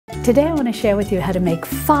Today I want to share with you how to make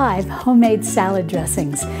 5 homemade salad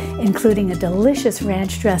dressings, including a delicious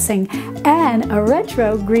ranch dressing and a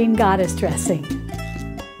retro green goddess dressing.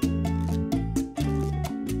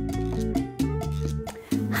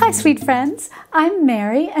 Hi sweet friends, I'm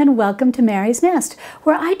Mary and welcome to Mary's Nest,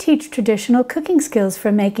 where I teach traditional cooking skills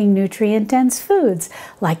for making nutrient-dense foods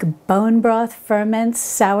like bone broth, ferments,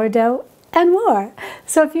 sourdough, and more.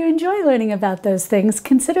 So if you enjoy learning about those things,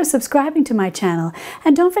 consider subscribing to my channel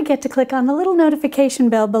and don't forget to click on the little notification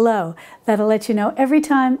bell below. That'll let you know every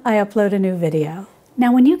time I upload a new video.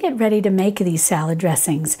 Now when you get ready to make these salad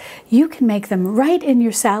dressings, you can make them right in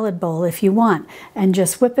your salad bowl if you want and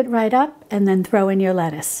just whip it right up and then throw in your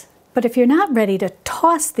lettuce. But if you're not ready to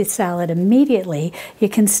toss the salad immediately, you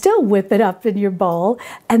can still whip it up in your bowl,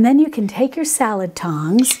 and then you can take your salad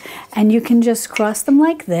tongs and you can just cross them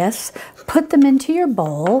like this, put them into your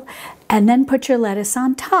bowl, and then put your lettuce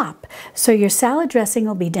on top. So your salad dressing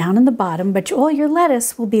will be down in the bottom, but all your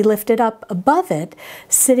lettuce will be lifted up above it,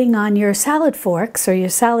 sitting on your salad forks or your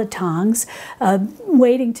salad tongs,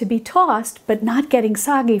 waiting to be tossed, but not getting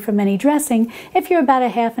soggy from any dressing if you're about a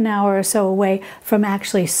half an hour or so away from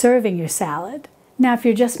actually serving your salad. Now, if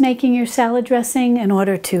you're just making your salad dressing in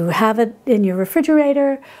order to have it in your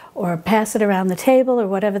refrigerator or pass it around the table or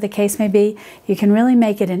whatever the case may be, you can really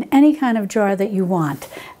make it in any kind of jar that you want.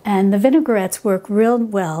 And the vinaigrettes work real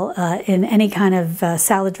well in any kind of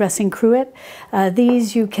salad dressing cruet.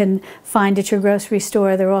 These you can find at your grocery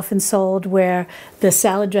store. They're often sold where the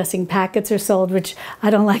salad dressing packets are sold, which I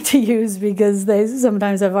don't like to use because they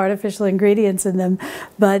sometimes have artificial ingredients in them.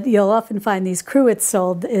 But you'll often find these cruets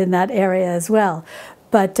sold in that area as well.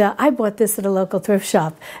 But I bought this at a local thrift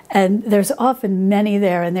shop, and there's often many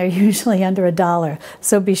there, and they're usually under $1.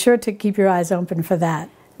 So be sure to keep your eyes open for that.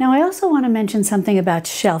 Now, I also want to mention something about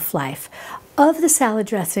shelf life. Of the salad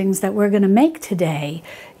dressings that we're going to make today,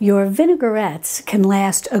 your vinaigrettes can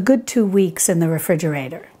last a good 2 weeks in the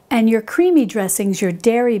refrigerator. And your creamy dressings, your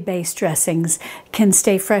dairy-based dressings, can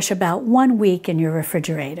stay fresh about 1 week in your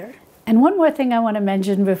refrigerator. And one more thing I want to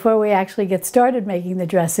mention before we actually get started making the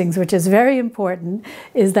dressings, which is very important,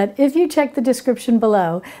 is that if you check the description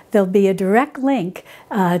below, there'll be a direct link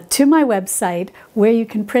to my website where you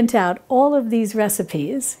can print out all of these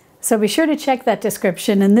recipes. So be sure to check that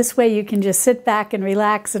description, and this way you can just sit back and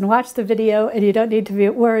relax and watch the video, and you don't need to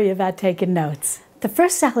worry about taking notes. The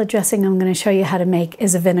first salad dressing I'm going to show you how to make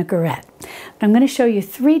is a vinaigrette. I'm going to show you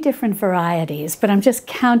 3 different varieties, but I'm just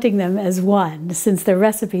counting them as one since the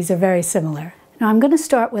recipes are very similar. Now I'm going to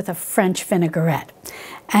start with a French vinaigrette.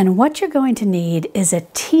 And what you're going to need is a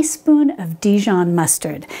teaspoon of Dijon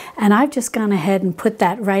mustard. And I've just gone ahead and put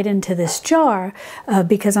that right into this jar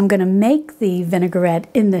because I'm going to make the vinaigrette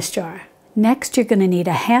in this jar. Next, you're going to need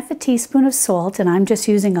a ½ teaspoon of salt, and I'm just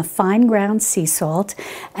using a fine ground sea salt,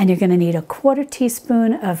 and you're going to need a ¼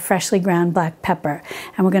 teaspoon of freshly ground black pepper.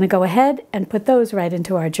 And we're going to go ahead and put those right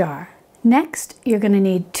into our jar. Next, you're going to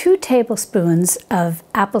need 2 tablespoons of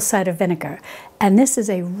apple cider vinegar. And this is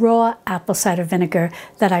a raw apple cider vinegar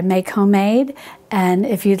that I make homemade. And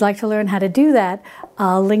if you'd like to learn how to do that,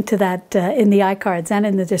 I'll link to that in the iCards and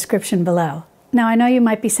in the description below. Now, I know you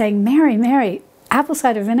might be saying, Mary, apple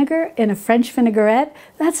cider vinegar in a French vinaigrette?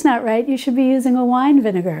 That's not right. You should be using a wine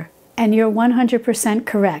vinegar. And you're 100%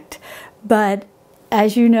 correct. But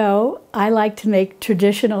as you know, I like to make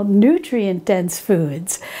traditional nutrient-dense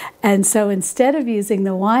foods. And so instead of using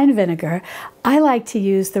the wine vinegar, I like to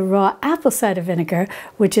use the raw apple cider vinegar,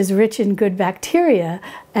 which is rich in good bacteria.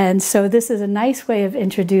 And so this is a nice way of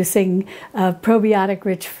introducing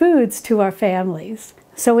probiotic-rich foods to our families.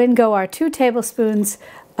 So in go our 2 tablespoons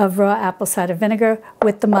of raw apple cider vinegar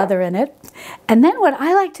with the mother in it. And then what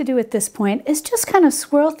I like to do at this point is just kind of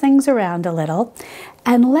swirl things around a little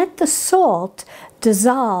and let the salt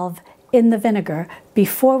dissolve in the vinegar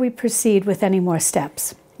before we proceed with any more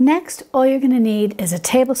steps. Next, all you're going to need is a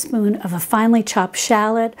tablespoon of a finely chopped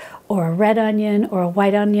shallot or a red onion or a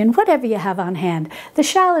white onion, whatever you have on hand. The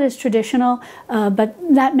shallot is traditional, but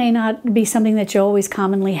that may not be something that you always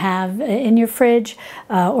commonly have in your fridge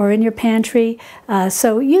or in your pantry.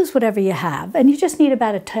 So use whatever you have. And you just need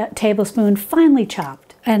about a tablespoon finely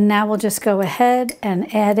chopped. And now we'll just go ahead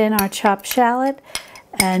and add in our chopped shallot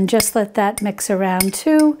and just let that mix around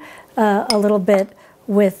too a little bit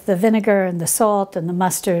with the vinegar and the salt and the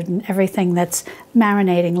mustard and everything that's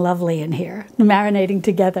marinating lovely in here, marinating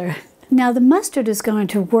together. Now the mustard is going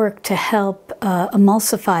to work to help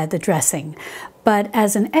emulsify the dressing, but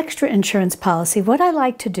as an extra insurance policy, what I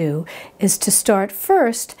like to do is to start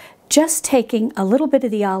first just taking a little bit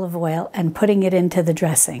of the olive oil and putting it into the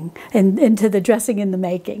dressing, into the dressing in the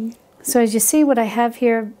making. So as you see what I have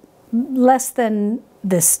here, less than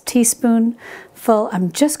this teaspoonful.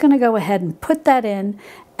 I'm just going to go ahead and put that in,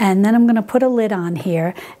 and then I'm going to put a lid on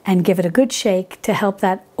here and give it a good shake to help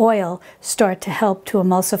that oil start to help to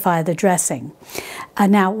emulsify the dressing.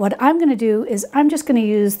 Now what I'm going to do is I'm just going to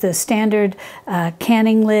use the standard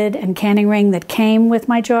canning lid and canning ring that came with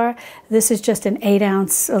my jar. This is just an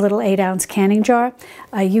 8-ounce, a little 8-ounce canning jar.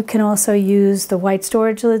 You can also use the white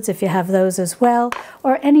storage lids if you have those as well,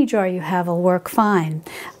 or any jar you have will work fine.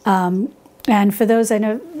 And for those, I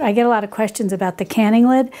know I get a lot of questions about the canning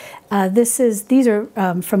lid. These are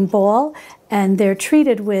from Ball, and they're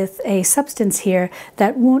treated with a substance here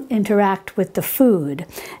that won't interact with the food.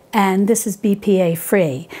 And this is BPA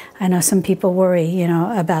free. I know some people worry, you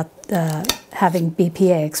know, about having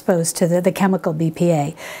BPA exposed to the chemical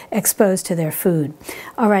BPA exposed to their food.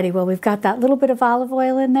 Alrighty, well, we've got that little bit of olive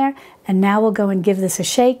oil in there, and now we'll go and give this a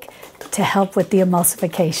shake to help with the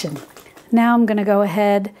emulsification. Now I'm going to go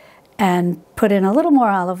ahead and put in a little more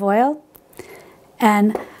olive oil.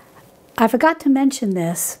 And I forgot to mention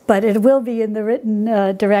this, but it will be in the written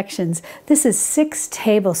directions. This is 6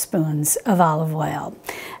 tablespoons of olive oil.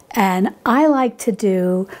 And I like to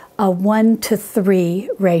do a 1-to-3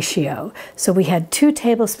 ratio. So we had 2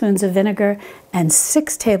 tablespoons of vinegar and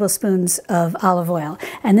 6 tablespoons of olive oil.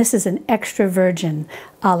 And this is an extra virgin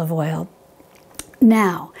olive oil.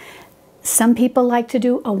 Now, some people like to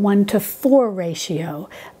do a 1-to-4 ratio.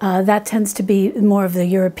 That tends to be more of the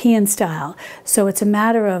European style. So it's a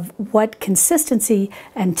matter of what consistency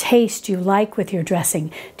and taste you like with your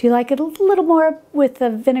dressing. Do you like it a little more with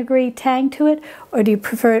the vinegary tang to it, or do you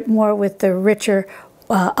prefer it more with the richer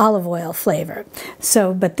olive oil flavor?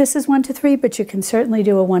 So, but this is 1-to-3, but you can certainly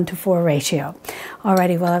do a 1-to-4 ratio.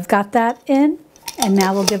 Alrighty, well, I've got that in, and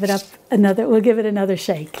now we'll give it another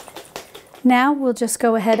shake. Now we'll just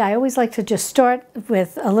go ahead. I always like to just start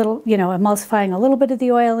with a little, you know, emulsifying a little bit of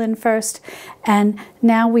the oil in first. And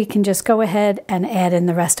now we can just go ahead and add in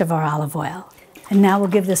the rest of our olive oil. And now we'll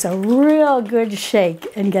give this a real good shake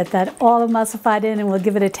and get that all emulsified in, and we'll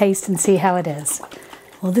give it a taste and see how it is.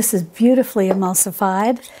 Well, this is beautifully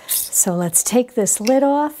emulsified. So let's take this lid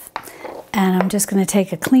off, and I'm just going to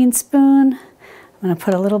take a clean spoon. I'm going to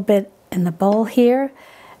put a little bit in the bowl here,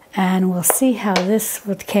 and we'll see how this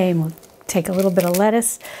came. We'll take a little bit of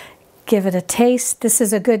lettuce, give it a taste. This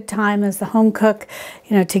is a good time as the home cook,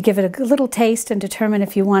 you know, to give it a little taste and determine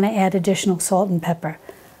if you want to add additional salt and pepper.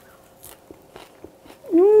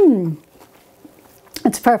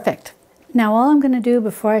 It's perfect. Now all I'm going to do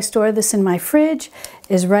before I store this in my fridge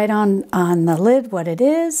is write on the lid what it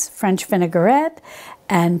is, French vinaigrette,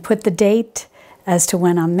 and put the date as to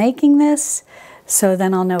when I'm making this. So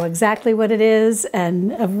then I'll know exactly what it is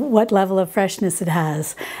and what level of freshness it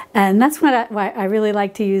has. And that's why I really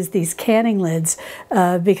like to use these canning lids,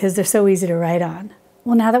 because they're so easy to write on.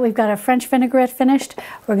 Well, now that we've got our French vinaigrette finished,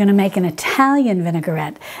 we're going to make an Italian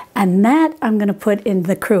vinaigrette. And that I'm going to put in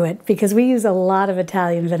the cruet, because we use a lot of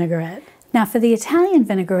Italian vinaigrette. Now for the Italian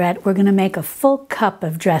vinaigrette, we're going to make a full cup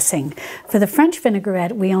of dressing. For the French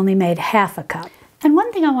vinaigrette, we only made half a cup. And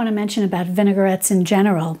one thing I want to mention about vinaigrettes in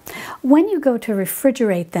general, when you go to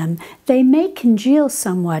refrigerate them, they may congeal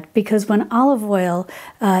somewhat, because when olive oil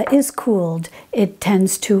is cooled, it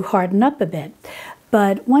tends to harden up a bit.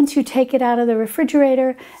 But once you take it out of the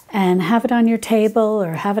refrigerator and have it on your table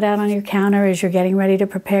or have it out on your counter as you're getting ready to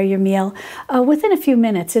prepare your meal, within a few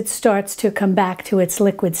minutes it starts to come back to its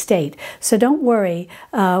liquid state. So don't worry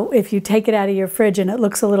if you take it out of your fridge and it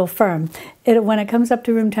looks a little firm. When it comes up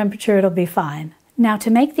to room temperature, it'll be fine. Now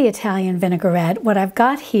to make the Italian vinaigrette, what I've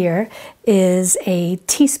got here is a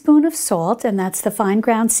teaspoon of salt, and that's the fine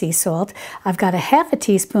ground sea salt. I've got a half a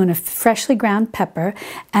teaspoon of freshly ground pepper,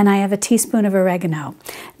 and I have a teaspoon of oregano.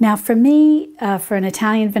 Now for me, for an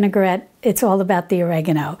Italian vinaigrette, it's all about the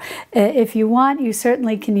oregano. If you want, you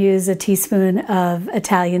certainly can use a teaspoon of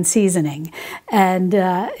Italian seasoning. And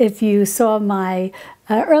if you saw my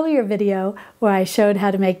earlier video where I showed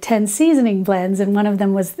how to make 10 seasoning blends, and one of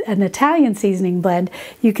them was an Italian seasoning blend,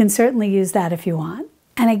 you can certainly use that if you want.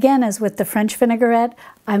 And again, as with the French vinaigrette,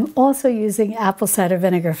 I'm also using apple cider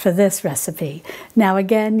vinegar for this recipe. Now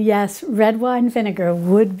again, yes, red wine vinegar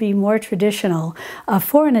would be more traditional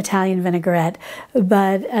for an Italian vinaigrette,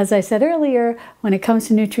 but as I said earlier, when it comes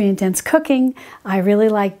to nutrient-dense cooking, I really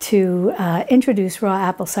like to introduce raw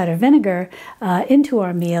apple cider vinegar into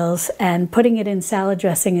our meals, and putting it in salad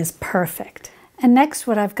dressing is perfect. And next,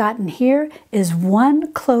 what I've gotten here is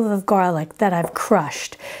 1 clove of garlic that I've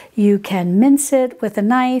crushed. You can mince it with a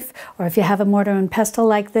knife, or if you have a mortar and pestle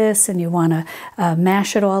like this and you want to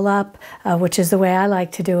mash it all up, which is the way I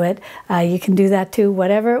like to do it, you can do that too,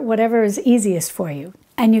 whatever is easiest for you.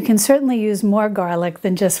 And you can certainly use more garlic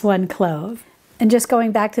than just 1 clove. And just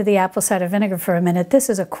going back to the apple cider vinegar for a minute, this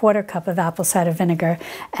is a 1/4 cup of apple cider vinegar,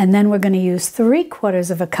 and then we're going to use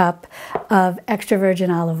 3/4 cup of extra virgin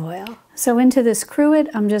olive oil. So into this cruet,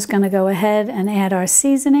 I'm just going to go ahead and add our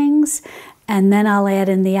seasonings, and then I'll add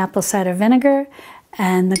in the apple cider vinegar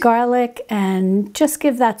and the garlic, and just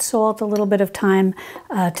give that salt a little bit of time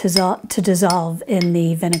to dissolve in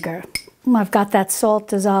the vinegar. I've got that salt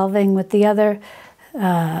dissolving with the other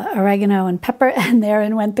oregano and pepper, and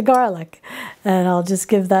therein went the garlic. And I'll just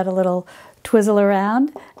give that a little twizzle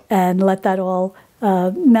around and let that all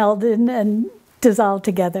meld in and dissolve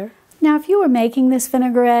together. Now, if you were making this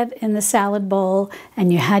vinaigrette in the salad bowl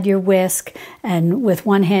and you had your whisk, and with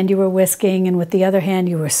one hand you were whisking and with the other hand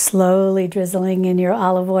you were slowly drizzling in your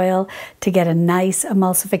olive oil to get a nice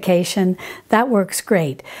emulsification, that works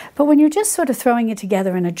great. But when you're just sort of throwing it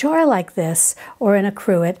together in a jar like this or in a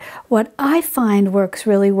cruet, what I find works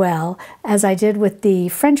really well, as I did with the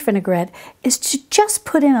French vinaigrette, is to just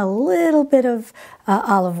put in a little bit of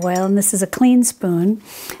olive oil, and this is a clean spoon,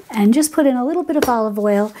 and just put in a little bit of olive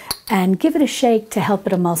oil and give it a shake to help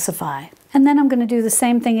it emulsify. And then I'm going to do the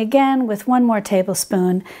same thing again with 1 more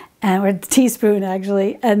tablespoon, or teaspoon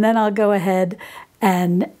actually, and then I'll go ahead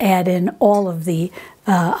and add in all of the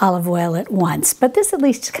olive oil at once. But this at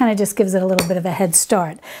least kind of just gives it a little bit of a head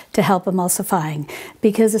start to help emulsifying,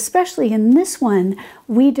 because especially in this one,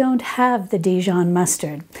 we don't have the Dijon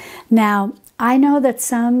mustard. Now, I know that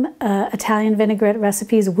some Italian vinaigrette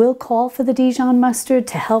recipes will call for the Dijon mustard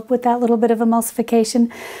to help with that little bit of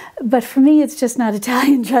emulsification, but for me it's just not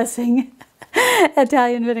Italian dressing,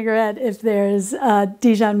 Italian vinaigrette, if there's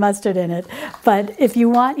Dijon mustard in it. But if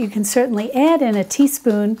you want, you can certainly add in a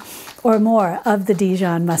teaspoon or more of the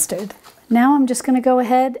Dijon mustard. Now I'm just going to go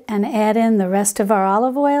ahead and add in the rest of our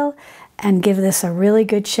olive oil and give this a really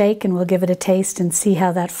good shake, and we'll give it a taste and see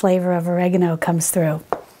how that flavor of oregano comes through.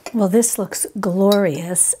 Well, this looks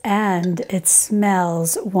glorious and it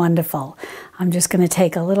smells wonderful. I'm just going to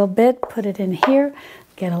take a little bit, put it in here,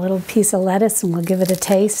 get a little piece of lettuce, and we'll give it a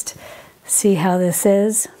taste. See how this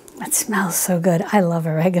is. It smells so good. I love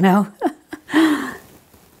oregano.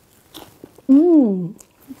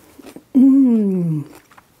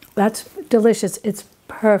 That's delicious. It's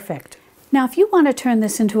perfect. Now, if you want to turn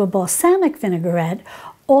this into a balsamic vinaigrette,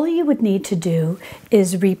 all you would need to do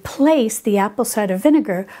is replace the apple cider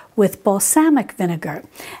vinegar with balsamic vinegar.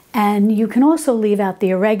 And you can also leave out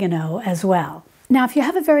the oregano as well. Now, if you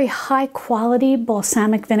have a very high quality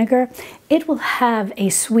balsamic vinegar, it will have a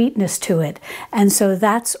sweetness to it. And so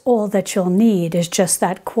that's all that you'll need, is just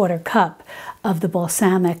that 1/4 cup of the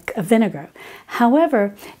balsamic vinegar.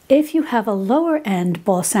 However, if you have a lower end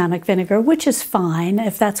balsamic vinegar, which is fine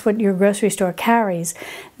if that's what your grocery store carries,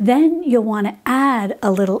 then you'll want to add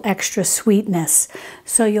a little extra sweetness.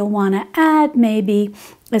 So you'll want to add maybe,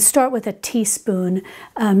 let's start with a teaspoon.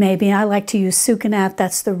 Maybe I like to use sucanat,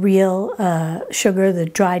 that's the real sugar, the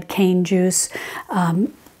dried cane juice,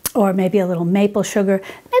 or maybe a little maple sugar.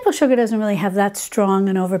 Maple sugar doesn't really have that strong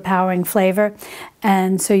and overpowering flavor,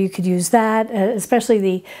 and so you could use that, especially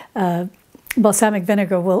the balsamic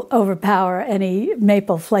vinegar will overpower any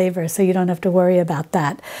maple flavor, so you don't have to worry about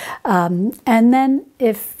that. And then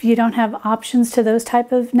if you don't have options to those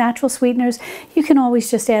type of natural sweeteners, you can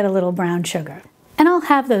always just add a little brown sugar. And I'll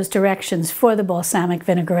have those directions for the balsamic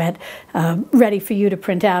vinaigrette ready for you to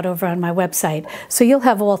print out over on my website. So you'll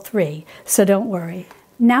have all 3, so don't worry.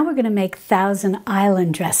 Now we're going to make Thousand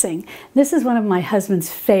Island dressing. This is one of my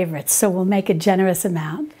husband's favorites, so we'll make a generous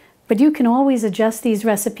amount. But you can always adjust these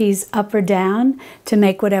recipes up or down to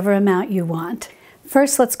make whatever amount you want.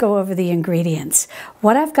 First, let's go over the ingredients.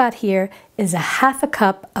 What I've got here is a 1/2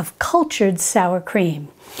 cup of cultured sour cream.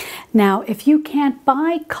 Now, if you can't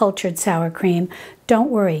buy cultured sour cream,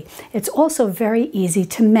 don't worry. It's also very easy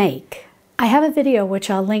to make. I have a video which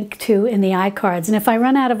I'll link to in the iCards, and if I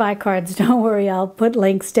run out of iCards, don't worry, I'll put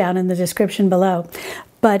links down in the description below.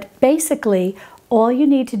 But basically, all you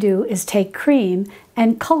need to do is take cream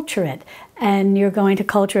and culture it. And you're going to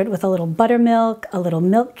culture it with a little buttermilk, a little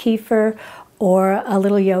milk kefir, or a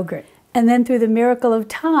little yogurt. And then through the miracle of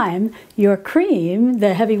time, your cream,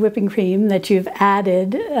 the heavy whipping cream that you've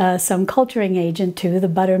added some culturing agent to, the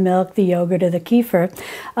buttermilk, the yogurt, or the kefir,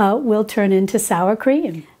 will turn into sour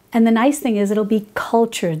cream. And the nice thing is it'll be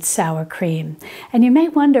cultured sour cream. And you may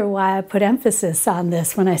wonder why I put emphasis on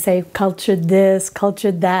this when I say cultured this,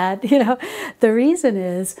 cultured that. You know, the reason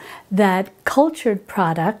is that cultured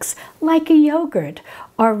products, like a yogurt,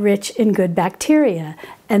 are rich in good bacteria.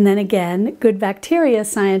 And then again, good bacteria,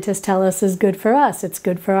 scientists tell us, is good for us. It's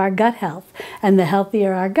good for our gut health. And the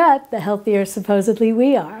healthier our gut, the healthier supposedly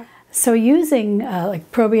we are. So using like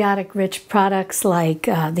probiotic-rich products like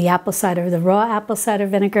the raw apple cider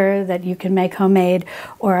vinegar that you can make homemade,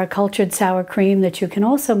 or a cultured sour cream that you can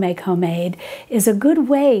also make homemade, is a good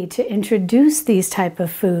way to introduce these type of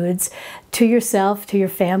foods to yourself, to your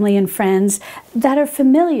family and friends that are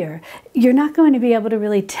familiar. You're not going to be able to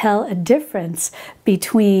really tell a difference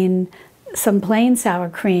between some plain sour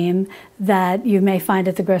cream that you may find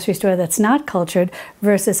at the grocery store that's not cultured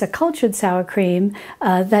versus a cultured sour cream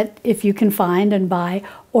that if you can find and buy,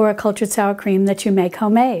 or a cultured sour cream that you make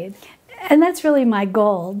homemade. And that's really my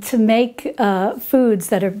goal, to make foods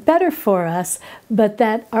that are better for us, but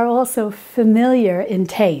that are also familiar in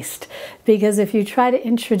taste. Because if you try to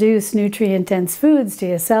introduce nutrient-dense foods to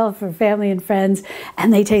yourself or family and friends,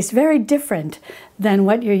 and they taste very different than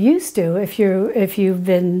what you're used to if you've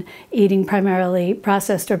been eating primarily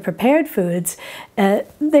processed or prepared foods,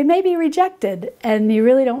 they may be rejected, and you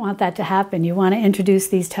really don't want that to happen. You want to introduce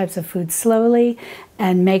these types of foods slowly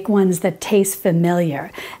and make ones that taste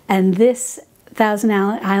familiar. And this Thousand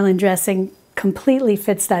Island dressing completely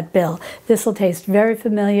fits that bill. This will taste very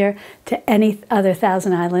familiar to any other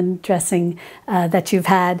Thousand Island dressing that you've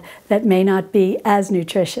had that may not be as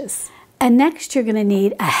nutritious. And next you're going to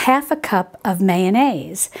need a ½ cup of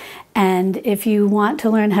mayonnaise. And if you want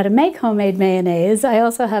to learn how to make homemade mayonnaise, I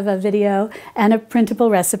also have a video and a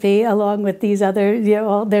printable recipe along with these other,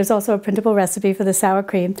 there's also a printable recipe for the sour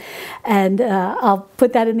cream. And I'll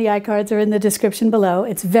put that in the iCards or in the description below.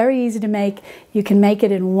 It's very easy to make. You can make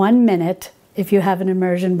it in 1 minute if you have an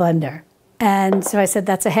immersion blender. And so I said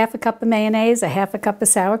that's a ½ cup of mayonnaise, a ½ cup of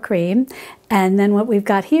sour cream, and then what we've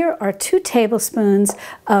got here are 2 tablespoons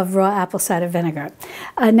of raw apple cider vinegar.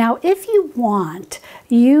 Now, if you want,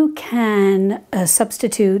 you can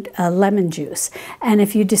substitute lemon juice. And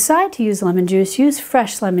if you decide to use lemon juice, use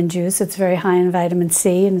fresh lemon juice. It's very high in vitamin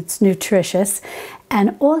C and it's nutritious.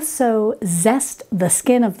 And also zest the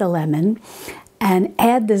skin of the lemon, and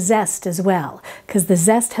add the zest as well, because the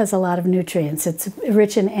zest has a lot of nutrients. It's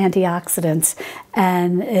rich in antioxidants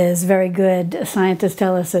and is very good, scientists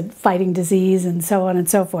tell us, at fighting disease and so on and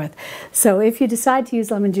so forth. So if you decide to use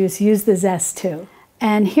lemon juice, use the zest too.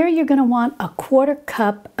 And here you're going to want a ¼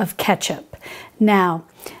 cup of ketchup. Now,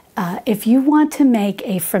 if you want to make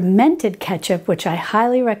a fermented ketchup, which I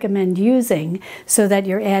highly recommend using, so that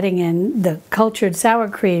you're adding in the cultured sour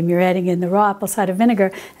cream, you're adding in the raw apple cider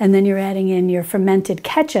vinegar, and then you're adding in your fermented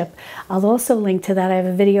ketchup, I'll also link to that. I have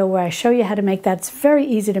a video where I show you how to make that. It's very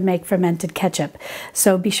easy to make fermented ketchup.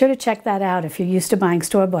 So be sure to check that out if you're used to buying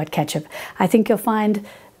store-bought ketchup. I think you'll find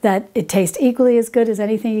that it tastes equally as good as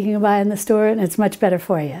anything you can buy in the store, and it's much better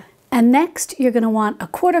for you. And next, you're going to want a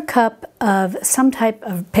 ¼ cup of some type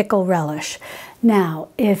of pickle relish. Now,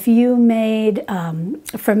 if you made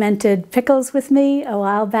fermented pickles with me a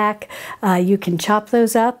while back, you can chop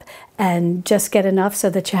those up and just get enough so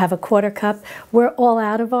that you have a ¼ cup. We're all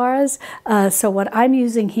out of ours, so what I'm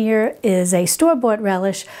using here is a store-bought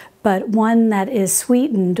relish, but one that is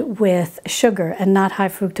sweetened with sugar and not high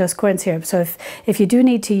fructose corn syrup. So if you do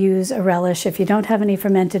need to use a relish, if you don't have any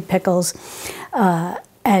fermented pickles,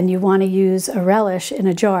 and you want to use a relish in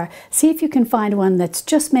a jar, see if you can find one that's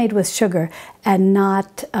just made with sugar and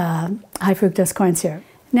not high fructose corn syrup.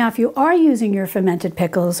 Now, if you are using your fermented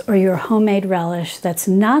pickles or your homemade relish that's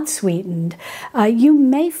not sweetened, you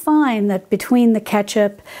may find that between the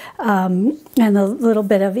ketchup and a little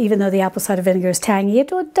bit of, even though the apple cider vinegar is tangy,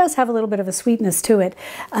 it does have a little bit of a sweetness to it.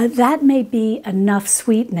 That may be enough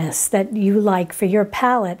sweetness that you like for your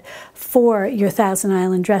palate for your Thousand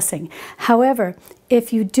Island dressing. However,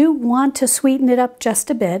 if you do want to sweeten it up just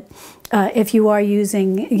a bit, if you are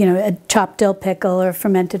using, a chopped dill pickle or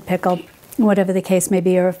fermented pickle, whatever the case may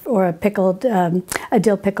be, or a pickled, a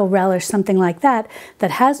dill pickle relish, something like that, that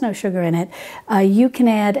has no sugar in it, you can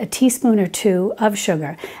add a teaspoon or 2 of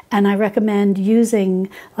sugar. And I recommend using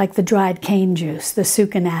like the dried cane juice, the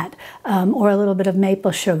sucanat, or a little bit of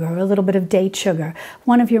maple sugar, or a little bit of date sugar,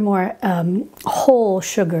 one of your more whole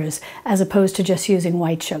sugars, as opposed to just using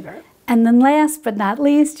white sugar. And then last but not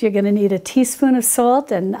least, you're going to need a teaspoon of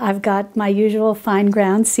salt, and I've got my usual fine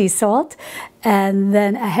ground sea salt, and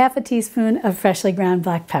then a ½ teaspoon of freshly ground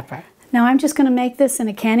black pepper. Now I'm just going to make this in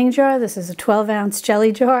a canning jar. This is a 12-ounce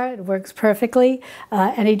jelly jar. It works perfectly.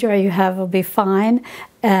 Any jar you have will be fine.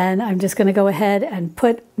 And I'm just going to go ahead and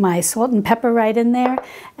put my salt and pepper right in there.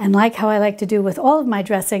 And like how I like to do with all of my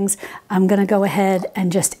dressings, I'm going to go ahead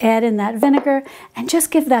and just add in that vinegar and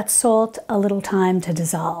just give that salt a little time to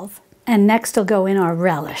dissolve. And next will go in our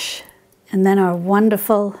relish, and then our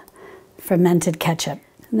wonderful fermented ketchup.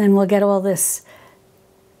 And then we'll get all this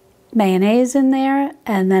mayonnaise in there,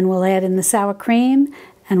 and then we'll add in the sour cream,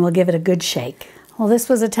 and we'll give it a good shake. Well, this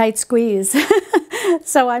was a tight squeeze,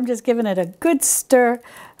 so I'm just giving it a good stir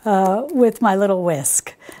with my little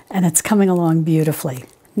whisk, and it's coming along beautifully.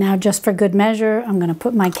 Now, just for good measure, I'm going to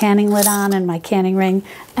put my canning lid on and my canning ring,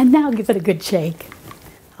 and now give it a good shake.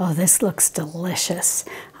 Oh, this looks delicious.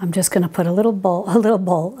 I'm just going to put a little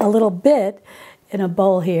bit in a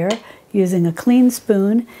bowl here using a clean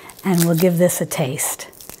spoon, and we'll give this a taste.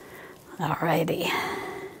 Alrighty.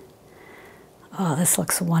 Oh, this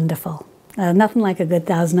looks wonderful. Nothing like a good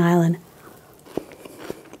Thousand Island.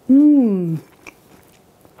 Mmm.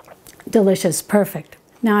 Delicious, perfect.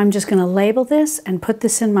 Now I'm just going to label this and put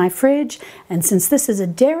this in my fridge, and since this is a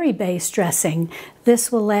dairy-based dressing,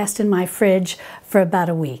 this will last in my fridge for about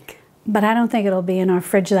a week. But I don't think it'll be in our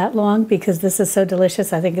fridge that long because this is so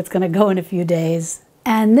delicious. I think it's going to go in a few days.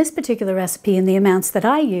 And this particular recipe and the amounts that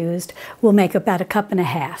I used will make about 1.5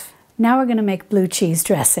 cups. Now we're going to make blue cheese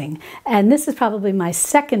dressing, and this is probably my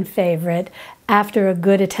second favorite after a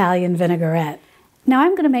good Italian vinaigrette. Now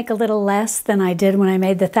I'm going to make a little less than I did when I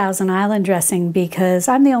made the Thousand Island dressing because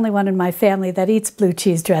I'm the only one in my family that eats blue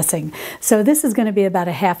cheese dressing. So this is going to be about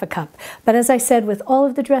 1/2 cup. But as I said, with all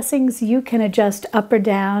of the dressings, you can adjust up or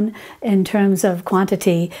down in terms of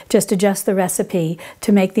quantity, just adjust the recipe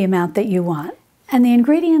to make the amount that you want. And the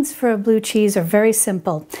ingredients for a blue cheese are very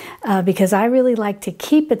simple because I really like to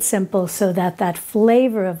keep it simple so that that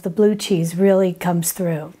flavor of the blue cheese really comes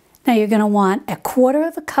through. Now you're going to want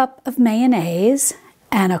 1/4 cup of mayonnaise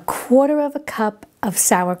and 1/4 cup of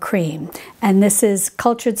sour cream. And this is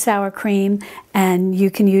cultured sour cream, and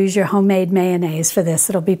you can use your homemade mayonnaise for this.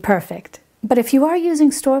 It'll be perfect. But if you are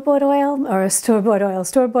using store-bought oil or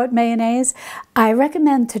store-bought mayonnaise, I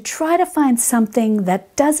recommend to try to find something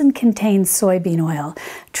that doesn't contain soybean oil.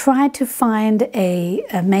 Try to find a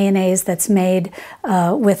mayonnaise that's made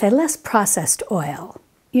with a less processed oil.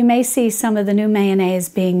 You may see some of the new mayonnaise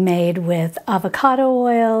being made with avocado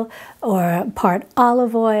oil or part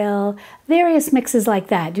olive oil, various mixes like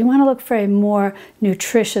that. You want to look for a more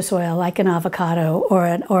nutritious oil like an avocado or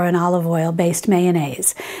an olive oil based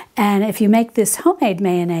mayonnaise. And if you make this homemade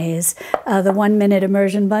mayonnaise, the 1-minute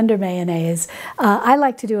immersion blender mayonnaise, I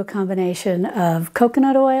like to do a combination of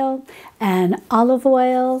coconut oil and olive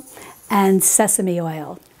oil and sesame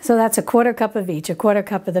oil. So that's 1/4 cup of each, 1/4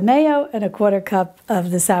 cup of the mayo and 1/4 cup of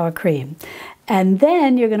the sour cream. And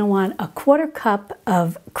then you're going to want 1/4 cup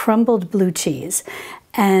of crumbled blue cheese.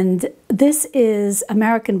 And this is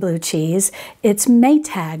American blue cheese. It's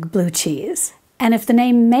Maytag blue cheese. And if the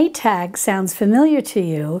name Maytag sounds familiar to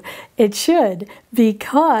you, it should,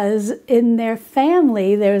 because in their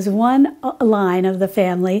family, there's one line of the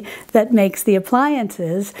family that makes the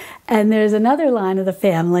appliances, and there's another line of the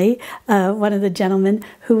family, one of the gentlemen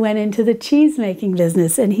who went into the cheese-making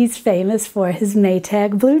business, and he's famous for his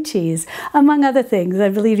Maytag blue cheese, among other things. I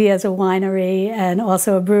believe he has a winery and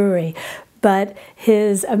also a brewery, but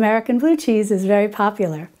his American blue cheese is very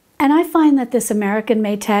popular. And I find that this American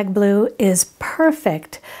Maytag blue is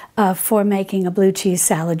perfect for making a blue cheese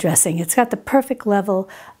salad dressing. It's got the perfect level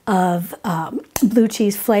of blue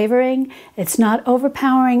cheese flavoring. It's not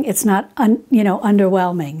overpowering. It's not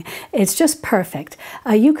underwhelming. It's just perfect.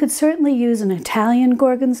 You could certainly use an Italian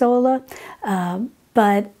gorgonzola,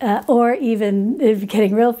 or even if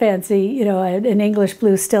getting real fancy, an English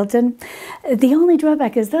blue Stilton. The only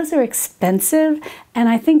drawback is those are expensive, and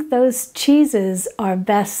I think those cheeses are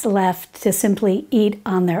best left to simply eat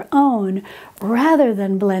on their own rather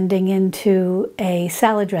than blending into a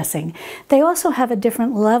salad dressing. They also have a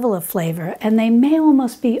different level of flavor, and they may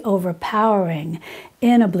almost be overpowering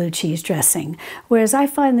in a blue cheese dressing. Whereas I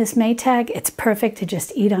find this Maytag, it's perfect to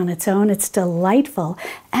just eat on its own. It's delightful,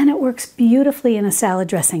 and it works beautifully in a salad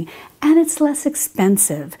dressing. And it's less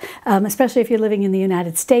expensive, especially if you're living in the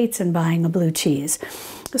United States and buying a blue cheese.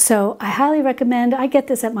 So I highly recommend. I get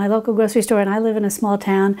this at my local grocery store, and I live in a small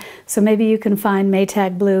town, so maybe you can find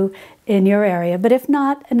Maytag blue in your area. But if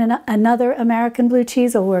not, another American blue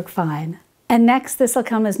cheese will work fine. And next, this will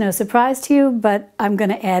come as no surprise to you, but I'm going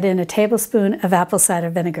to add in a tablespoon of apple cider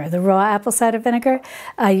vinegar, the raw apple cider vinegar.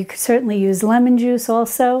 You could certainly use lemon juice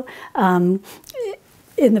also.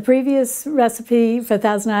 In the previous recipe for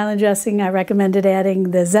Thousand Island dressing, I recommended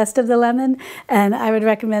adding the zest of the lemon, and I would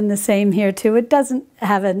recommend the same here too. It doesn't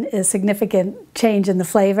have a significant change in the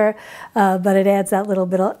flavor, but it adds that little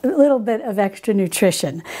bit of extra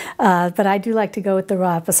nutrition. But I do like to go with the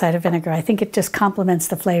raw apple cider vinegar. I think it just complements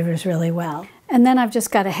the flavors really well. And then I've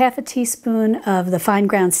just got 1/2 teaspoon of the fine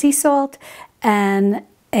ground sea salt and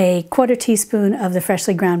 1/4 teaspoon of the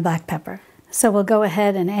freshly ground black pepper. So we'll go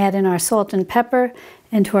ahead and add in our salt and pepper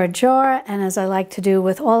into our jar, and as I like to do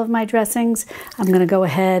with all of my dressings, I'm going to go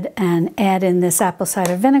ahead and add in this apple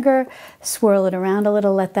cider vinegar, swirl it around a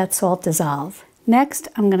little, let that salt dissolve. Next,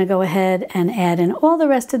 I'm going to go ahead and add in all the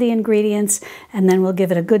rest of the ingredients, and then we'll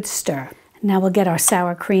give it a good stir. Now we'll get our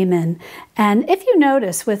sour cream in, and if you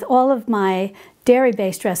notice with all of my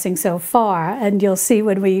dairy-based dressing so far, and you'll see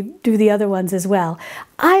when we do the other ones as well,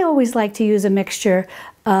 I always like to use a mixture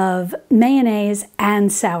of mayonnaise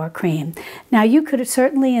and sour cream. Now you could have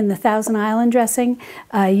certainly in the Thousand Island dressing,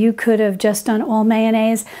 you could have just done all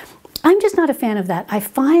mayonnaise. I'm just not a fan of that. I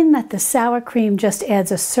find that the sour cream just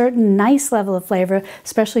adds a certain nice level of flavor,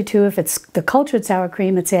 especially too if it's the cultured sour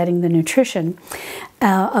cream, it's adding the nutrition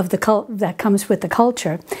that comes with the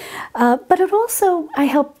culture. But it also,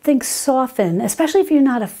 I think, soften, especially if you're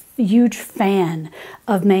not a huge fan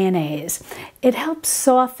of mayonnaise. It helps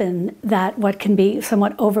soften that what can be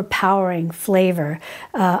somewhat overpowering flavor.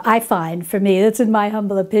 I find, for me, that's in my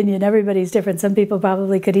humble opinion, everybody's different. Some people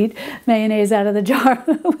probably could eat mayonnaise out of the jar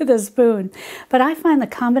with a spoon. But I find the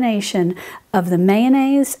combination of the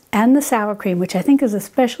mayonnaise and the sour cream, which I think is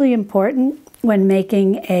especially important when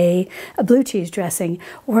making a blue cheese dressing,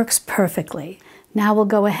 works perfectly. Now we'll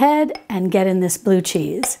go ahead and get in this blue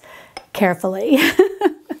cheese carefully.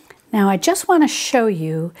 Now I just want to show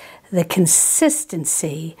you the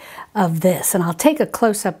consistency of this, and I'll take a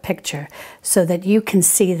close-up picture so that you can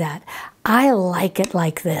see that. I like it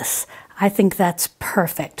like this. I think that's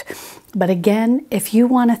perfect. But again, if you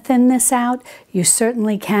want to thin this out, you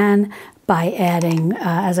certainly can by adding,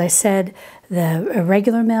 as I said, the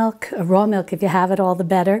regular milk, raw milk if you have it, all the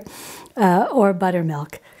better, or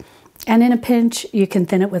buttermilk. And in a pinch, you can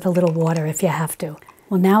thin it with a little water if you have to.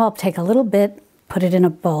 Well, now I'll take a little bit, put it in a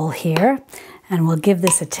bowl here, and we'll give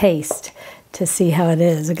this a taste to see how it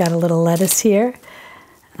is. I got a little lettuce here,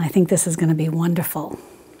 and I think this is going to be wonderful.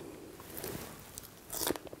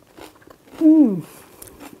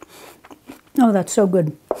 Oh, that's so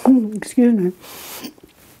good. Excuse me.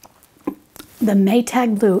 The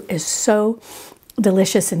Maytag Blue is so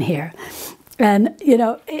delicious in here. And, you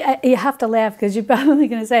know, you have to laugh because you're probably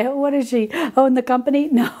going to say, oh, what does she own the company?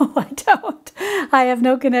 No, I don't. I have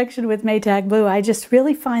no connection with Maytag Blue. I just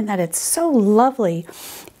really find that it's so lovely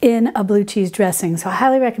in a blue cheese dressing. So I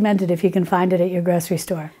highly recommend it if you can find it at your grocery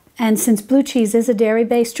store. And since blue cheese is a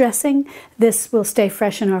dairy-based dressing, this will stay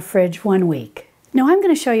fresh in our fridge 1 week. Now I'm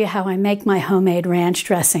going to show you how I make my homemade ranch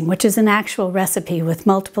dressing, which is an actual recipe with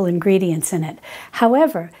multiple ingredients in it.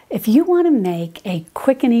 However, if you want to make a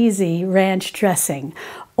quick and easy ranch dressing,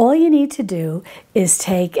 all you need to do is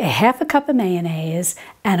take a ½ cup of mayonnaise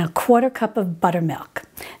and a ¼ cup of buttermilk.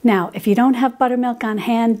 Now, if you don't have buttermilk on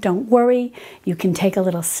hand, don't worry. You can take a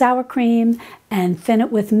little sour cream and thin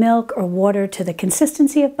it with milk or water to the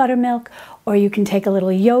consistency of buttermilk, or you can take a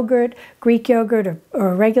little yogurt, Greek yogurt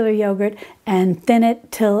or regular yogurt, and thin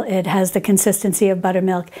it till it has the consistency of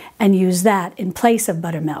buttermilk and use that in place of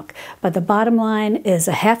buttermilk. But the bottom line is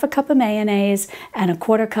a ½ cup of mayonnaise and a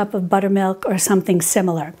 ¼ cup of buttermilk or something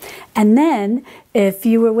similar. And then, if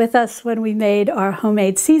you were with us when we made our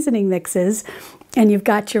homemade seasoning mixes, and you've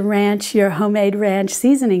got your homemade ranch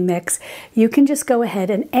seasoning mix, you can just go ahead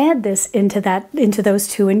and add this into those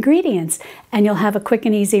 2 ingredients, and you'll have a quick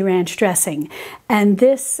and easy ranch dressing. And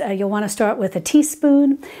this, you'll want to start with a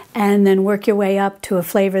teaspoon and then work your way up to a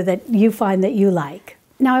flavor that you find that you like.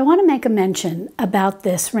 Now I want to make a mention about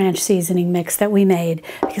this ranch seasoning mix that we made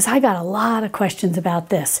because I got a lot of questions about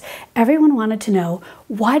this. Everyone wanted to know,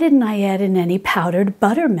 why didn't I add in any powdered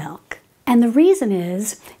buttermilk? And the reason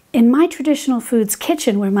is, in my traditional foods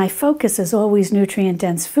kitchen, where my focus is always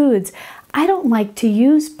nutrient-dense foods, I don't like to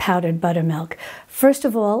use powdered buttermilk. First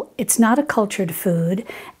of all, it's not a cultured food,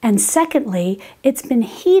 and secondly, it's been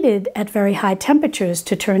heated at very high temperatures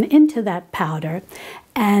to turn into that powder,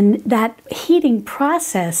 and that heating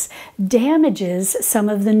process damages some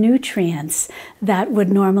of the nutrients that would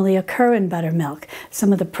normally occur in buttermilk,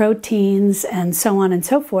 some of the proteins and so on and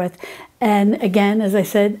so forth. And again, as I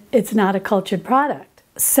said, it's not a cultured product.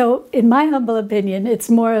 So in my humble opinion, it's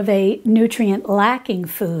more of a nutrient-lacking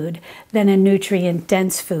food than a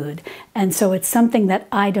nutrient-dense food. And so it's something that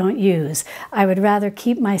I don't use. I would rather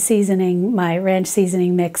keep my seasoning, my ranch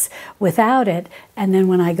seasoning mix without it. And then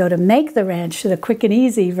when I go to make the ranch, the quick and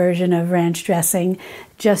easy version of ranch dressing,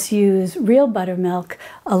 just use real buttermilk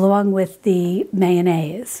along with the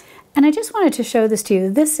mayonnaise. And I just wanted to show this to you.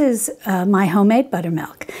 This is my homemade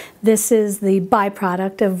buttermilk. This is the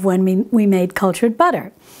byproduct of when we made cultured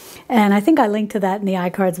butter. And I think I linked to that in the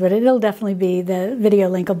iCards, but it'll definitely be, the video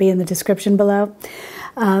link will be in the description below.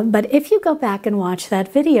 But if you go back and watch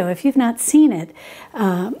that video, if you've not seen it,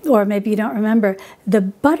 or maybe you don't remember, the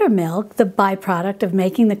buttermilk, the byproduct of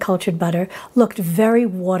making the cultured butter, looked very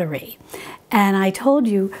watery. And I told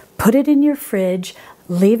you, put it in your fridge,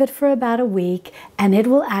 leave it for about a week, and it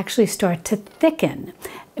will actually start to thicken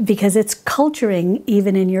because it's culturing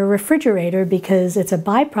even in your refrigerator, because it's a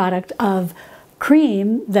byproduct of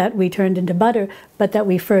cream that we turned into butter, but that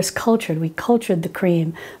we first cultured. We cultured the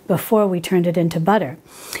cream before we turned it into butter.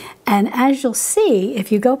 And as you'll see,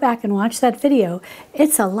 if you go back and watch that video,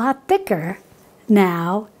 it's a lot thicker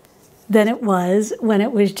now than it was when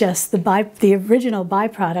it was just the original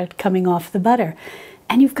byproduct coming off the butter.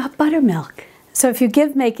 And you've got buttermilk. So if you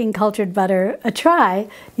give making cultured butter a try,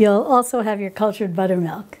 you'll also have your cultured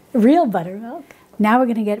buttermilk, real buttermilk. Now we're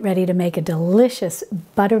going to get ready to make a delicious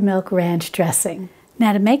buttermilk ranch dressing.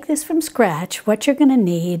 Now to make this from scratch, what you're going to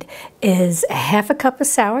need is a ½ cup of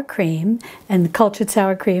sour cream, and cultured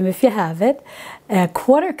sour cream if you have it, a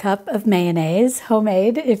 ¼ cup of mayonnaise,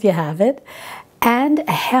 homemade if you have it, and a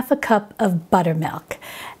 ½ cup of buttermilk.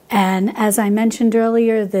 And as I mentioned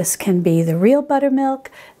earlier, this can be the real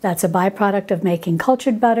buttermilk, that's a byproduct of making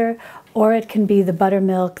cultured butter, or it can be the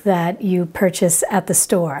buttermilk that you purchase at the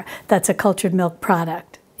store. That's a cultured milk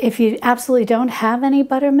product. If you absolutely don't have any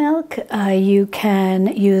buttermilk, you can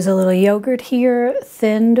use a little yogurt here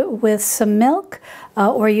thinned with some milk,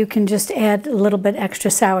 or you can just add a little bit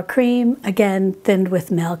extra sour cream, again thinned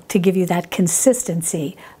with milk, to give you that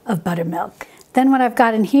consistency of buttermilk. Then what I've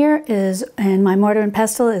got in here is, in my mortar and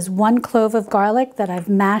pestle, is 1 clove of garlic that I've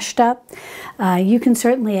mashed up. You can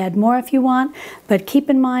certainly add more if you want, but keep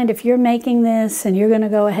in mind if you're making this and you're going to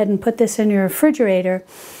go ahead and put this in your refrigerator,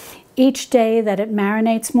 each day that it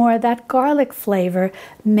marinates more, that garlic flavor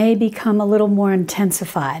may become a little more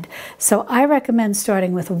intensified. So I recommend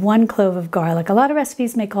starting with 1 clove of garlic. A lot of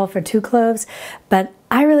recipes may call for 2 cloves, but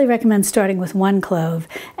I really recommend starting with 1 clove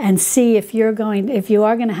and see if you are going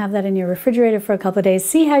to have that in your refrigerator for a couple of days,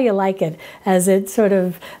 see how you like it as it sort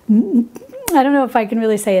of, I don't know if I can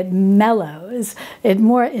really say it mellows, it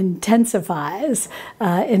more intensifies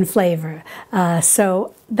in flavor.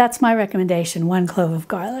 So that's my recommendation, 1 clove of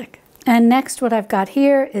garlic. And next what I've got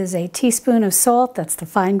here is a teaspoon of salt, that's the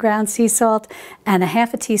fine ground sea salt, and a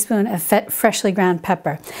 ½ teaspoon of freshly ground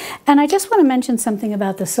pepper. And I just want to mention something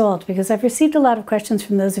about the salt, because I've received a lot of questions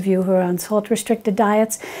from those of you who are on salt-restricted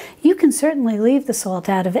diets. You can certainly leave the salt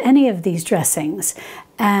out of any of these dressings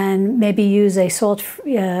and maybe use a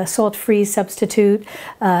salt-free substitute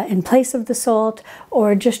in place of the salt,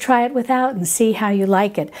 or just try it without and see how you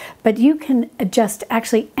like it. But you can adjust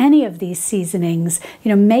actually any of these seasonings,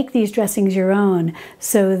 make these dressings your own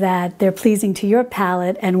so that they're pleasing to your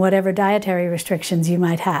palate and whatever dietary restrictions you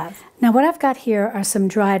might have. Now what I've got here are some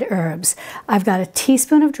dried herbs. I've got a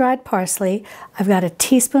teaspoon of dried parsley, I've got a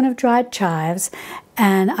teaspoon of dried chives,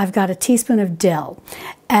 and I've got a teaspoon of dill.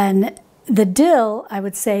 And the dill, I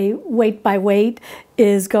would say, weight by weight,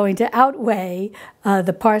 is going to outweigh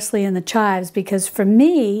the parsley and the chives, because for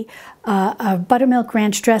me, a buttermilk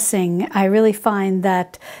ranch dressing, I really find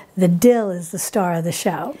that the dill is the star of the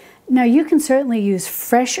show. Now you can certainly use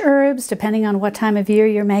fresh herbs depending on what time of year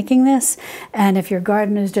you're making this, and if your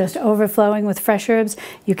garden is just overflowing with fresh herbs,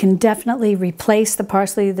 you can definitely replace the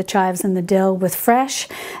parsley, the chives, and the dill with fresh,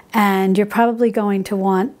 and you're probably going to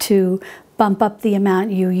want to bump up the amount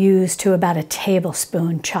you use to about a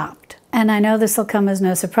tablespoon chopped. And I know this will come as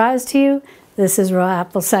no surprise to you. This is raw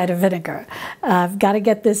apple cider vinegar. I've got to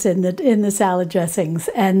get this in the salad dressings,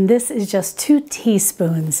 and this is just 2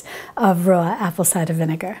 teaspoons of raw apple cider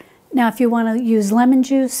vinegar. Now if you want to use lemon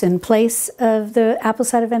juice in place of the apple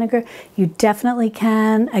cider vinegar, you definitely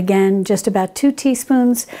can. Again, just about 2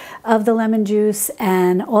 teaspoons of the lemon juice,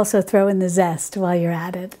 and also throw in the zest while you're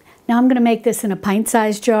at it. Now I'm going to make this in a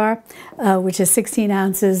pint-sized jar, which is 16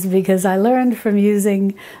 ounces, because I learned from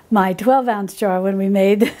using my 12-ounce jar when we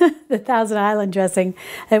made the Thousand Island dressing,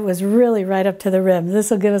 it was really right up to the rim. This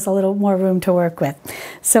will give us a little more room to work with.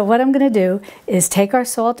 So what I'm going to do is take our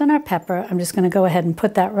salt and our pepper. I'm just going to go ahead and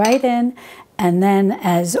put that right in, and then,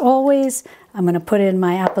 as always, I'm going to put in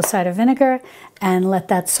my apple cider vinegar and let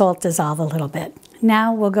that salt dissolve a little bit.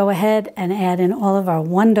 Now we'll go ahead and add in all of our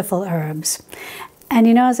wonderful herbs. And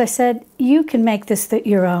as I said, you can make this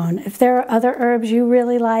your own. If there are other herbs you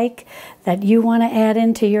really like that you want to add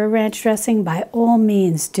into your ranch dressing, by all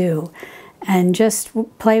means do. And just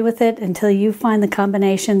play with it until you find the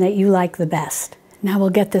combination that you like the best. Now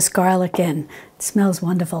we'll get this garlic in. It smells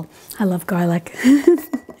wonderful. I love garlic.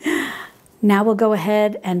 Now we'll go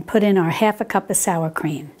ahead and put in our ½ cup of sour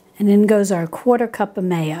cream. And in goes our ¼ cup of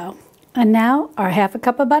mayo. And now our ½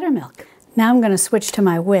 cup of buttermilk. Now I'm going to switch to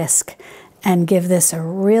my whisk. and give this a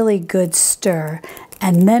really good stir.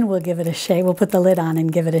 And then we'll give it a shake. We'll put the lid on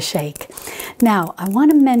and give it a shake. Now, I want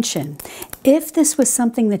to mention, if this was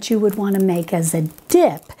something that you would want to make as a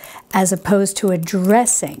dip, as opposed to a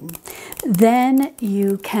dressing, then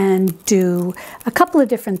you can do a couple of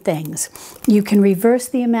different things. You can reverse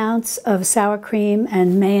the amounts of sour cream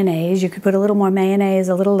and mayonnaise. You could put a little more mayonnaise,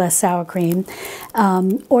 a little less sour cream,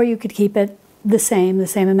 or you could keep it the same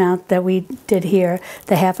amount that we did here,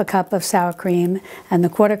 the half a cup of sour cream and the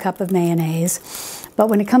quarter cup of mayonnaise. But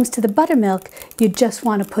when it comes to the buttermilk, you just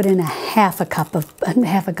want to put in half a cup.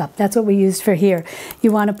 That's what we used for here.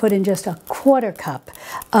 You want to put in just a quarter cup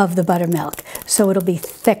of the buttermilk, so it'll be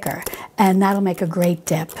thicker, and that'll make a great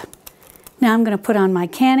dip. Now I'm going to put on my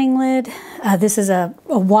canning lid. This is a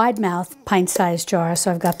wide mouth pint-sized jar,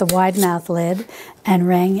 so I've got the wide mouth lid and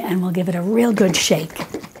ring, and we'll give it a real good shake.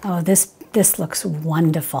 Oh, this looks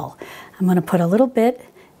wonderful. I'm going to put a little bit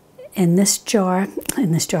in this jar,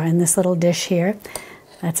 in this little dish here.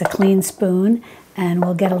 That's a clean spoon, and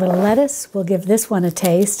we'll get a little lettuce. We'll give this one a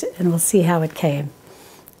taste, and we'll see how it came.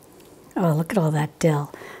 Oh, look at all that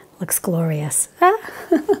dill. Looks glorious.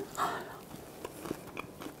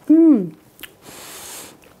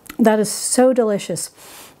 That is so delicious.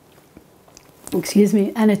 Excuse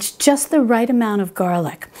me, and it's just the right amount of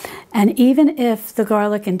garlic. And even if the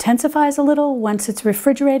garlic intensifies a little, once it's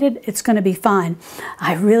refrigerated, it's going to be fine.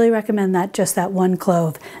 I really recommend that, just that one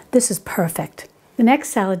clove. This is perfect. The next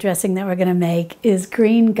salad dressing that we're going to make is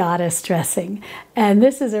green goddess dressing. And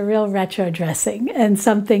this is a real retro dressing and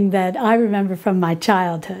something that I remember from my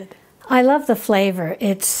childhood. I love the flavor.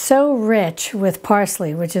 It's so rich with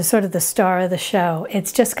parsley, which is sort of the star of the show.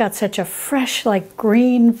 It's just got such a fresh, like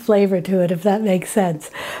green flavor to it, if that makes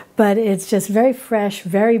sense. But it's just very fresh,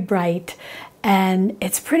 very bright, and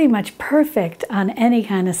it's pretty much perfect on any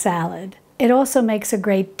kind of salad. It also makes a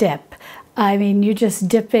great dip. I mean, you're just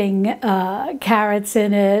dipping carrots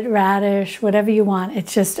in it, radish, whatever you want.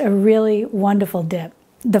 It's just a really wonderful dip.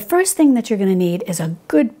 The first thing that you're going to need is a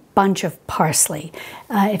good bunch of parsley.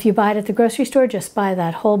 If you buy it at the grocery store, just buy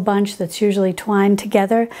that whole bunch that's usually twined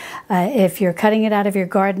together. If you're cutting it out of your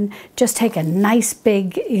garden, just take a nice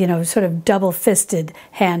big, sort of double-fisted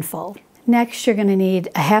handful. Next, you're going to need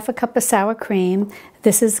a half a cup of sour cream.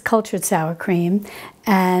 This is cultured sour cream,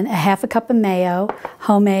 and a half a cup of mayo.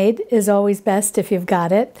 Homemade is always best if you've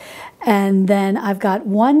got it. And then I've got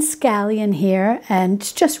one scallion here, and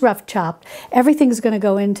it's just rough chopped. Everything's going to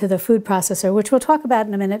go into the food processor, which we'll talk about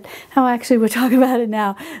in a minute. How actually we'll talk about it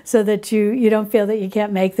now, so that you don't feel that you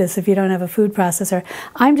can't make this if you don't have a food processor.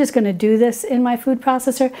 I'm just going to do this in my food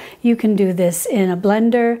processor. You can do this in a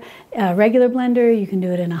blender, a regular blender. You can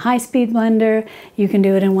do it in a high-speed blender. You can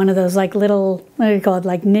do it in one of those like little, what do you call it,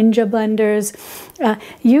 like ninja blenders.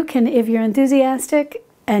 You can, if you're enthusiastic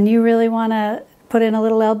and you really want to put in a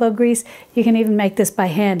little elbow grease, you can even make this by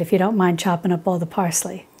hand if you don't mind chopping up all the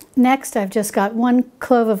parsley. Next, I've just got one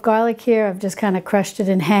clove of garlic here. I've just kind of crushed it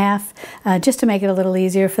in half just to make it a little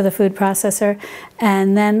easier for the food processor.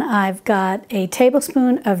 And then I've got a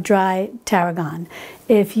tablespoon of dry tarragon.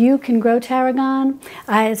 If you can grow tarragon,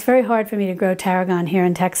 it's very hard for me to grow tarragon here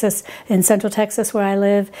in Texas, in Central Texas where I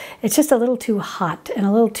live. It's just a little too hot and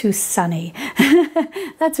a little too sunny.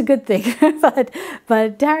 That's a good thing,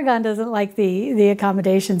 but tarragon doesn't like the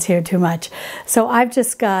accommodations here too much. So I've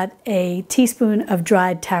just got a teaspoon of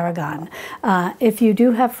dried tarragon. If you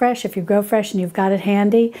do have fresh, if you grow fresh and you've got it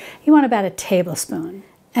handy, you want about a tablespoon.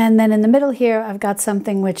 And then in the middle here, I've got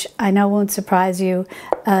something which I know won't surprise you,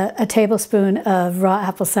 a tablespoon of raw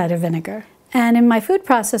apple cider vinegar. And in my food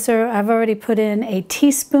processor, I've already put in a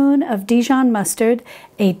teaspoon of Dijon mustard,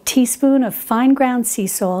 a teaspoon of fine ground sea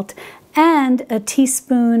salt, and a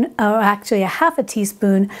teaspoon, or actually a half a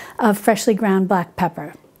teaspoon of freshly ground black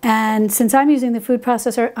pepper. And since I'm using the food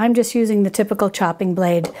processor, I'm just using the typical chopping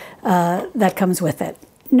blade that comes with it.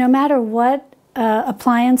 No matter what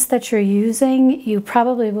appliance that you're using, you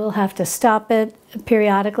probably will have to stop it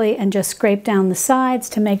periodically and just scrape down the sides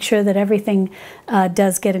to make sure that everything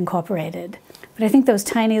does get incorporated. But I think those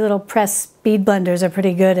tiny little press bead blenders are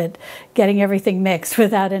pretty good at getting everything mixed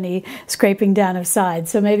without any scraping down of sides.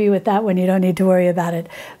 So maybe with that one you don't need to worry about it.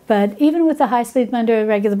 But even with the high-speed blender,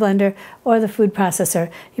 regular blender, or the food processor,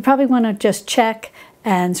 you probably want to just check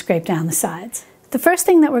and scrape down the sides. The first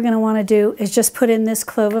thing that we're going to want to do is just put in this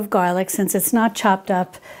clove of garlic. Since it's not chopped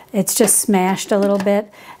up, it's just smashed a little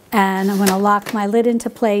bit. And I'm going to lock my lid into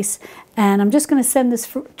place, and I'm just going to send this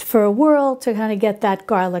for a whirl to kind of get that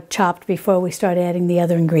garlic chopped before we start adding the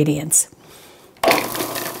other ingredients.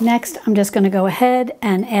 Next, I'm just going to go ahead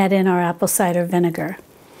and add in our apple cider vinegar.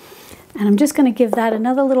 And I'm just going to give that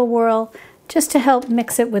another little whirl just to help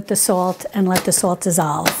mix it with the salt and let the salt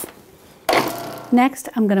dissolve. Next,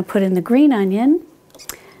 I'm going to put in the green onion,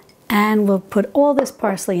 and we'll put all this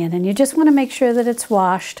parsley in. And you just want to make sure that it's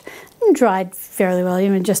washed and dried fairly well.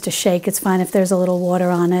 Even just a shake, it's fine if there's a little water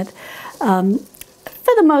on it.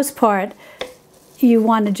 For the most part, you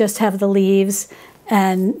want to just have the leaves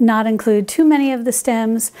and not include too many of the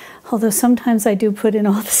stems, although sometimes I do put in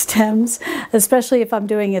all the stems, especially if I'm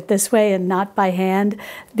doing it this way and not by hand,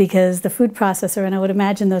 because the food processor, and I would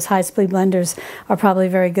imagine those high-speed blenders are probably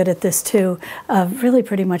very good at this too, of really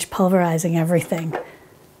pretty much pulverizing everything.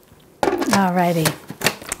 Alrighty,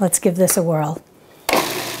 let's give this a whirl.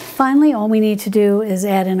 Finally, all we need to do is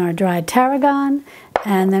add in our dried tarragon,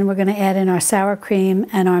 and then we're going to add in our sour cream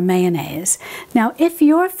and our mayonnaise. Now, if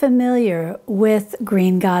you're familiar with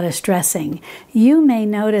Green Goddess dressing, you may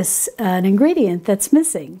notice an ingredient that's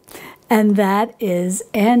missing, and that is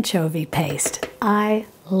anchovy paste. I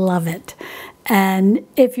love it. And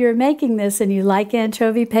if you're making this and you like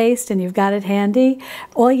anchovy paste and you've got it handy,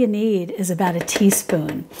 all you need is about a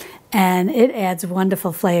teaspoon. And it adds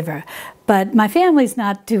wonderful flavor. But my family's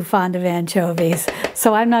not too fond of anchovies,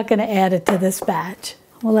 so I'm not going to add it to this batch.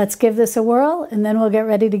 Well, let's give this a whirl, and then we'll get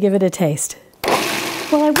ready to give it a taste.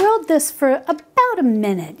 Well, I whirled this for about a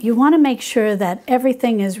minute. You want to make sure that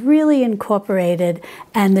everything is really incorporated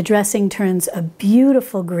and the dressing turns a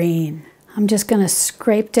beautiful green. I'm just going to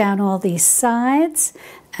scrape down all these sides,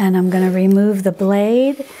 and I'm going to remove the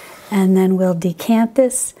blade, and then we'll decant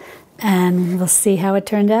this, and we'll see how it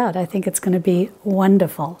turned out. I think it's going to be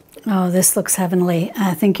wonderful. Oh, this looks heavenly.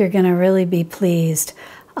 I think you're going to really be pleased.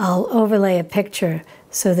 I'll overlay a picture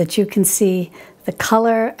so that you can see the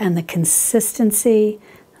color and the consistency.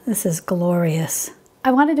 This is glorious.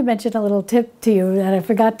 I wanted to mention a little tip to you that I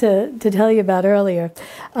forgot to tell you about earlier.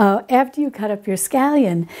 After you cut up your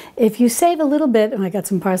scallion, if you save a little bit, and I got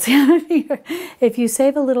some parsley out here, if you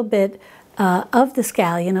save a little bit of the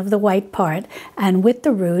scallion, of the white part, and with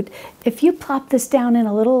the root, if you plop this down in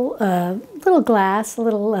a little glass, a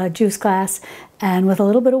little juice glass, and with a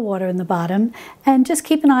little bit of water in the bottom, and just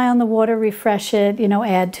keep an eye on the water, refresh it, you know,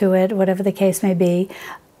 add to it, whatever the case may be,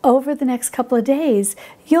 over the next couple of days,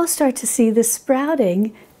 you'll start to see this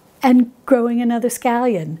sprouting and growing another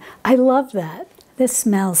scallion. I love that. This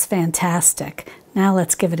smells fantastic. Now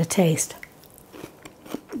let's give it a taste.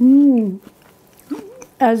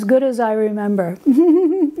 As good as I remember.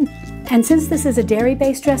 And since this is a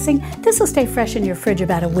dairy-based dressing, this will stay fresh in your fridge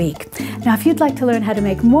about a week. Now, if you'd like to learn how to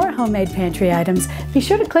make more homemade pantry items, be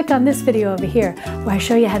sure to click on this video over here, where I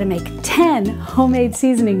show you how to make 10 homemade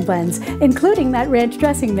seasoning blends, including that ranch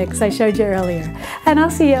dressing mix I showed you earlier. And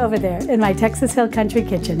I'll see you over there in my Texas Hill Country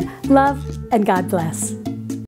Kitchen. Love and God bless.